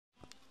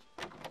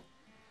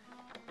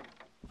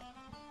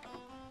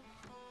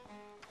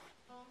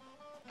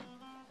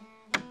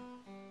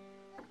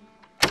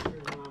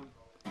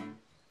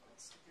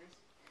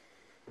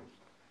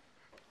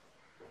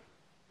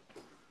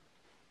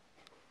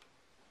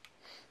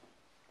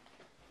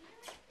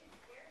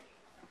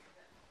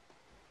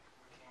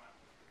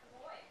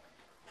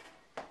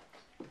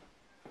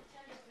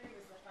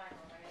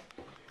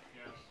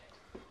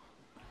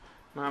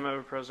Mom, I have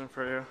a present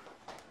for you. It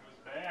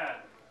was bad.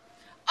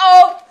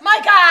 Oh my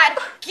God!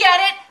 Get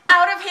it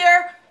out of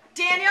here,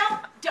 Daniel!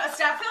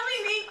 Stop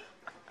filming me.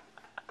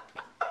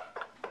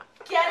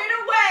 Get it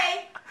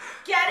away.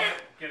 Get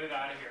it. Get it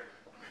out of here.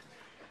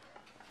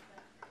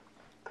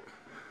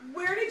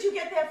 Where did you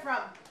get that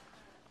from?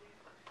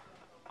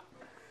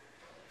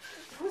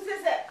 Whose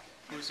is it?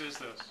 Whose is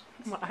this?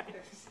 Mine.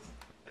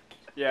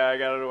 Yeah, I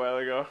got it a while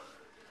ago.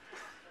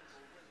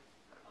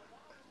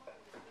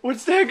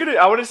 What's Dad gonna?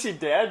 I want to see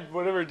Dad.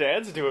 Whatever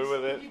Dad's doing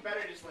with it. You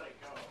better just let it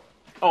go.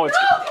 Oh, it's.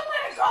 No, don't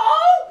let it go!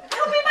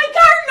 It'll be my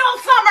garden all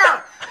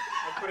summer!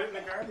 I put it in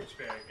the garbage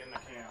bag in the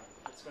can.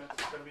 It's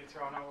gonna be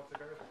thrown out with the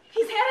garbage.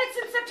 He's had it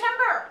since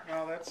September.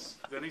 Well,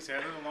 then he's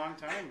had it a long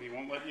time. He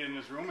won't let you in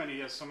his room, and he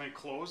has so many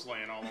clothes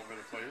laying all over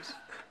the place.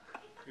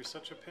 You're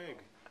such a pig.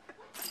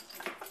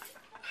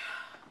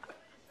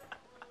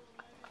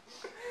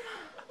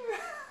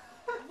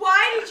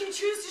 Why did you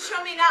choose to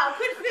show me now?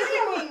 Quit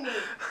videoing me.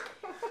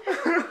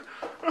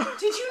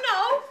 Did you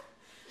know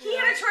he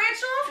had a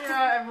tarantula?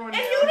 Yeah, everyone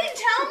And knew. you didn't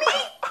tell me?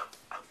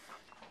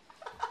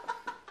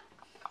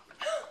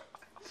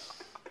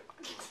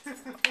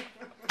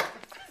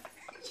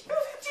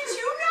 Did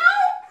you know?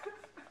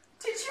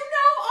 Did you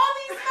know all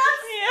these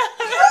months? Yeah.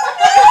 You knew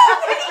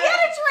that he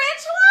had a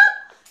tarantula?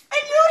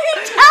 And you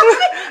didn't tell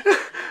me?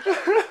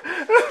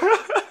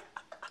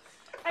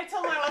 I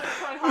told him I wasn't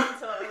coming home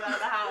until it was out of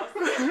the house.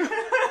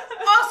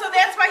 Oh, so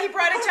that's why he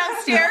brought it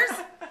downstairs?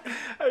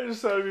 I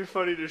just thought it'd be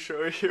funny to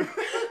show you.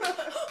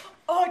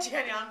 Oh,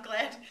 Daniel, I'm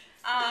glad.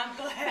 I'm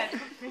glad.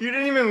 You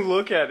didn't even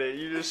look at it.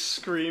 You just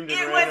screamed and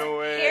It ran was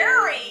away.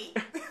 hairy.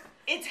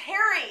 It's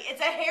hairy.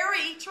 It's a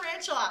hairy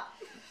tarantula.